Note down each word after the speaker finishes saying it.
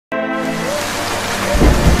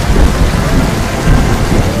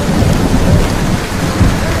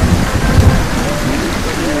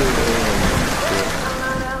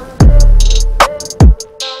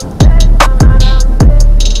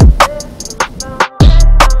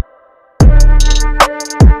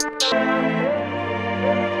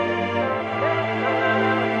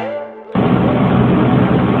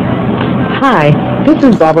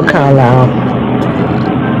This is Barbara Carlisle.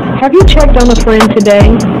 Have you checked on a friend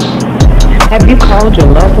today? Have you called your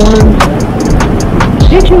loved ones?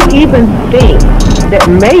 Did you even think that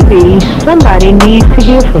maybe somebody needs to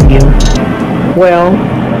hear from you? Well,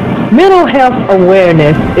 mental health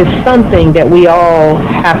awareness is something that we all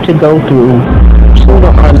have to go through sooner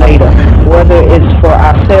or later, whether it's for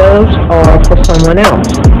ourselves or for someone else.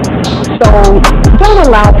 So don't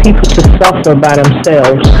allow people to suffer by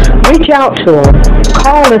themselves. Reach out to them.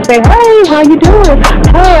 Call and say, hey, how you doing?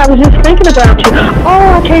 Hey, I was just thinking about you.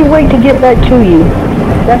 Oh, I can't wait to get back to you.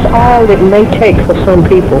 That's all it may take for some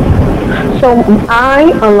people. So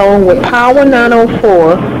I, along with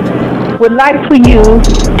POWER904, would like for you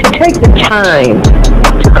to take the time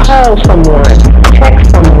to call someone,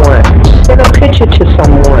 text someone, send a picture to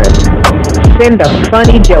someone, send a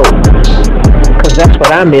funny joke, because that's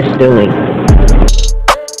what I miss doing.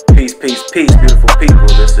 Peace, peace, peace, beautiful people.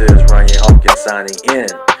 This is Ryan Hawkins signing in,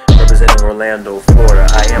 representing Orlando, Florida.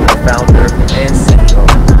 I am the founder and CEO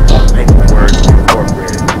of POWER904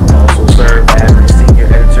 Incorporated. I also serve as the senior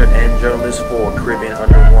editor and journalist for Caribbean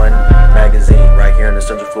Under One magazine right here in the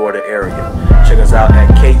Central Florida area. Check us out at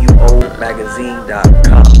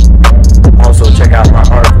kuomagazine.com. Also check out my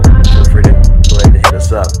article. Feel free to go ahead and hit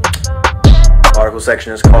us up. The article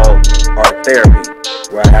section is called Art Therapy,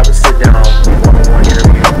 where I have a sit-down, one-on-one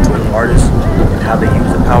interview with artists and how they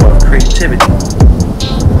use the power of creativity to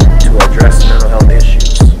address mental health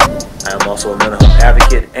issues. I am also a mental health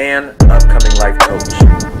advocate and upcoming life coach.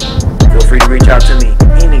 Feel free to reach out to me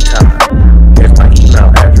anytime. Here's my email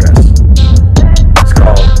address. It's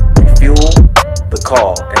called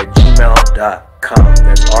refuelthecall@gmail.com.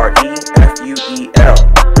 That's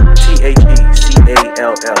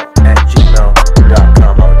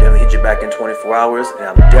refuelthecall@gmail.com. I'll definitely hit you back in 24 hours, and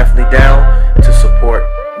I'm definitely down to support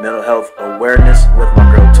mental health awareness with my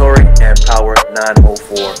girl Tori and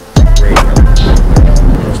POWER904 Radio.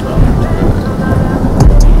 Much love.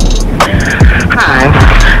 Hi,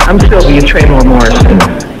 I'm Sylvia Traymore Morrison.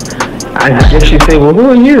 I guess you say, well, who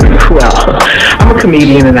are you? Well, I'm a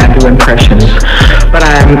comedian and I do impressions, but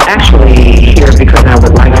I'm actually here because I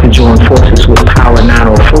would like to join forces with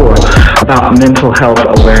POWER904 about mental health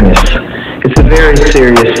awareness. It's a very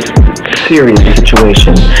serious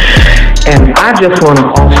situation, and I just want to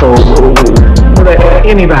also let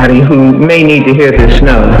anybody who may need to hear this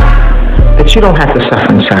know that you don't have to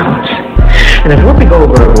suffer in silence. And if Whoopi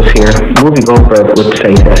Goldberg was here, Whoopi Goldberg would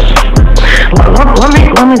say this.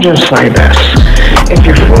 Let me just say this. If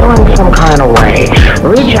you're feeling some kind of way,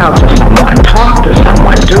 reach out to someone, talk to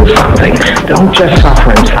someone, do something. Don't just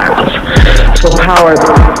suffer in silence. So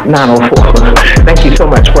POWER904, thank you so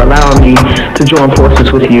much for allowing me to join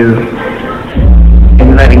forces with you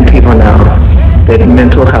and letting people know that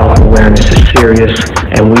mental health awareness is serious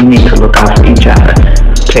and we need to look out for each other.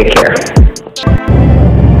 Take care.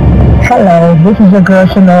 Hello, this is your girl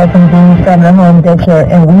Chanel from Dean's Family Home Daycare,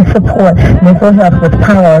 and we support mental health with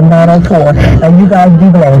POWER904, and you guys be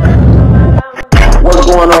blessed. What's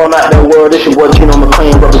going on out there, world? It's your boy Gino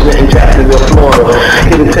McClain, representing Jacksonville, Florida.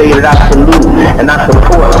 Here to tell you that I salute and I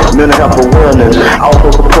support mental health awareness. I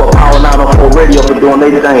also support POWER904 Radio for doing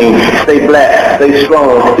their thing. Stay black, stay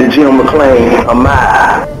strong. It's Gino McClain. I'm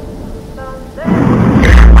out.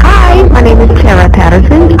 Hi, my name is Tara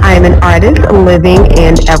Patterson. I am an artist living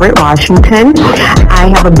in Everett, Washington. I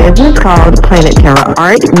have a business called Planet Terra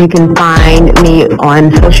Art. You can find me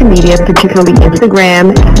on social media, particularly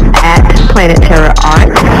Instagram, at Planet Terra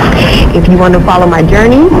Art. If you want to follow my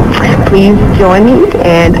journey, please join me.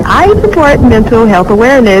 And I support mental health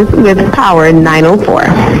awareness with POWER904.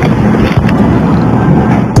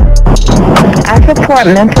 I support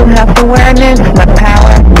mental health awareness with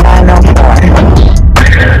POWER904.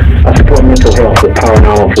 I support mental health with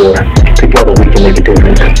POWER904. Together we can make a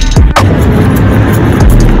difference.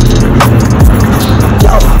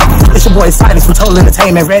 Yo, it's your boy Silas from Total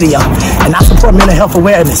Entertainment Radio, and I support mental health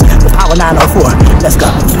awareness with POWER904. Let's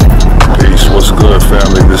go. Peace, what's good,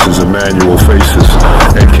 family? This is Emmanuel Faces,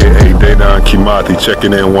 aka Dedan Kimathi,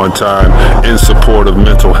 checking in one time in support of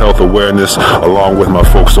mental health awareness, along with my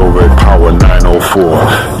folks over at POWER904.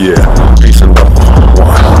 Yeah, peace and love.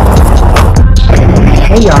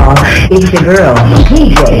 Hey y'all, it's your girl,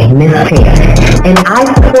 DJ Miss Tia, and I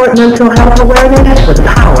support mental health awareness with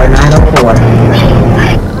POWER904.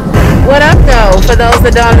 What up though? For those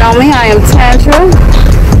that don't know me, I am Tantra.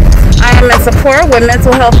 I am in support with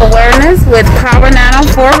mental health awareness with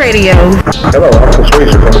POWER904 Radio. Hello, I'm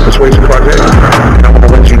Persuasion from the Persuasion Project. And I want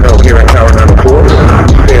to let you know here at POWER904,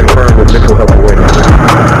 stand firm with mental health awareness.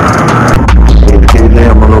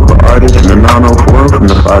 I'm a local artist in the 904 from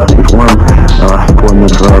the 561. I support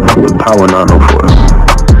mental health with POWER904.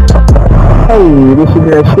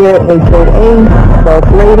 You're a share, a.k.a. Boss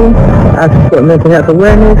Lady. I support mental health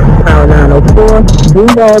awareness, Power 904.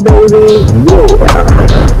 Boom baby, yeah.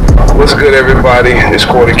 What's good, everybody? It's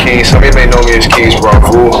Quarter Keys. Some of you may know me as Keys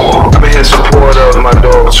Bravo. I'm in support of my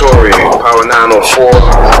dog Tori, Power 904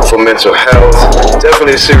 for mental health.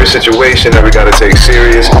 Definitely a serious situation that we got to take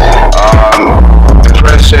serious.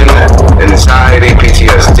 Depression, anxiety,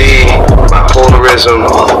 PTSD, bipolarism.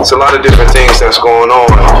 It's a lot of different things that's going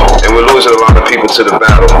on, and we're losing a lot of people to the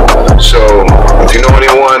battle. So if you know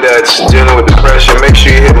anyone that's dealing with depression, make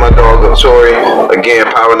sure you hit my dog up, Tori. Again,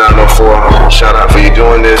 Power 904. Shout out for you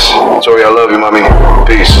doing this. Tori, I love you, mommy.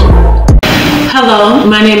 Peace. Hello,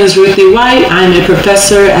 my name is Ruthie White. I'm a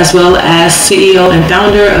professor as well as CEO and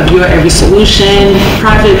founder of Your Every Solution,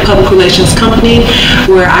 private public relations company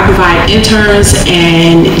where I provide interns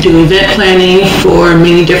and do event planning for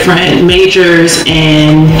many different majors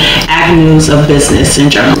and avenues of business and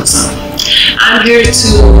journalism. I'm here to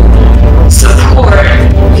support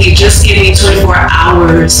the Just Give Me 24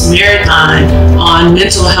 Hours marathon on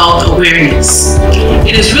mental health awareness.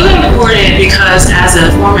 It is really important because as a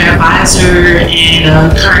former advisor and a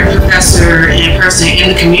current professor and person in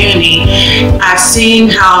the community, I've seen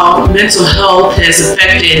how mental health has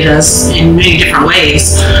affected us in many different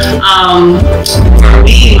ways. For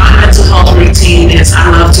me, my mental health routine is I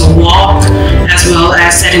love to walk as well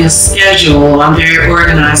as setting a schedule. I'm very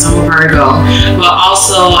organized, I'm a Virgo. But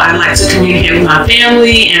also I like to communicate with my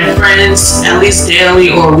family and friends at least daily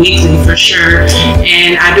or weekly for sure.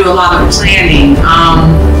 And I do a lot of planning.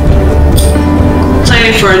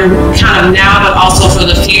 Planning for kind of now, but also for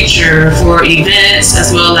the future, for events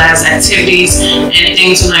as well as activities and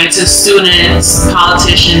things related to students,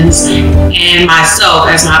 politicians, and myself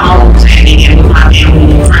as my own planning and with my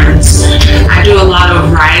family and friends. I do a lot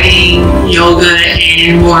of writing, yoga,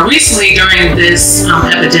 and more recently during this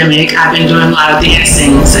epidemic, I've been doing a lot of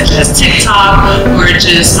dancing, such as TikTok or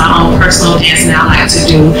just my own personal dancing I like to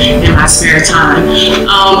do in my spare time.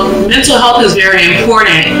 Mental health is very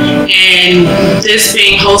important, and this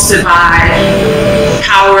being hosted by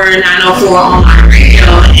Power 904 Online Radio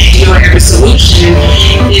and Your Every Solution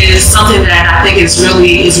is something that I think is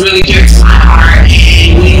really dear to my heart,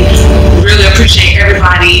 and we really appreciate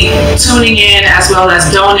everybody tuning in as well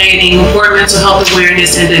as donating for mental health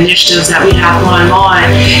awareness and the initiatives that we have going on.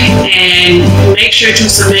 And make sure to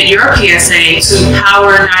submit your PSA to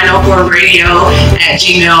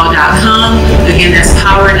power904radio@gmail.com. Again, that's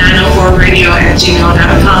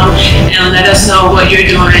power904radio@gmail.com, and let us know what you're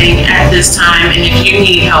doing at this time and if you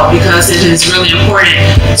need help, because it is really important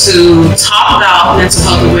to talk about mental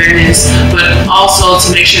health awareness, but also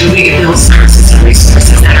to make sure that we get those services and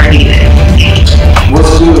resources that are needed. Thank you.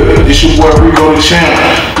 What's good? It's your boy Rico the Champ,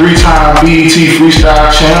 3-time BET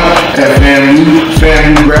Freestyle Champ,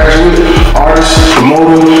 FAMU graduate, artist,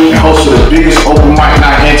 promoter, and host of the biggest open mic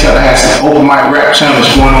night in Tallahassee, Open Mic Rap Challenge,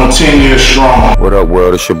 going on 10 years strong. What up,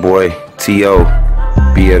 world? It's your boy T.O.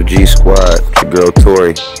 BFG Squad, it's your girl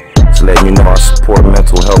Tori. Just letting you know I support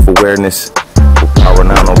mental health awareness with Power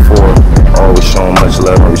 904. Always showing much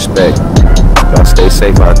love and respect. Y'all stay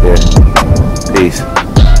safe out there. Peace.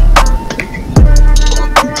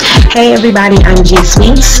 Hey everybody, I'm G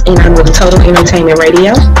Sweets, and I'm with Total Entertainment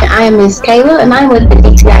Radio. I am Miss Kayla, and I'm with the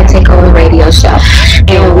DTI Takeover Radio Show.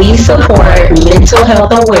 And we support mental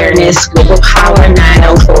health awareness with Power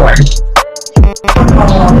 904.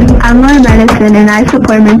 I'm Laura Medicine, and I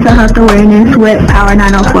support mental health awareness with Power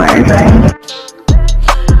 904.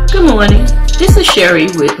 Good morning. This is Sherry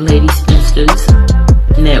with Lady Spinsters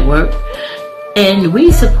Network, and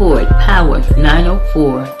we support Power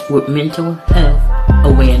 904 with mental health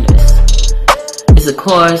awareness. It's a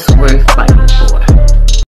cause worth fighting for.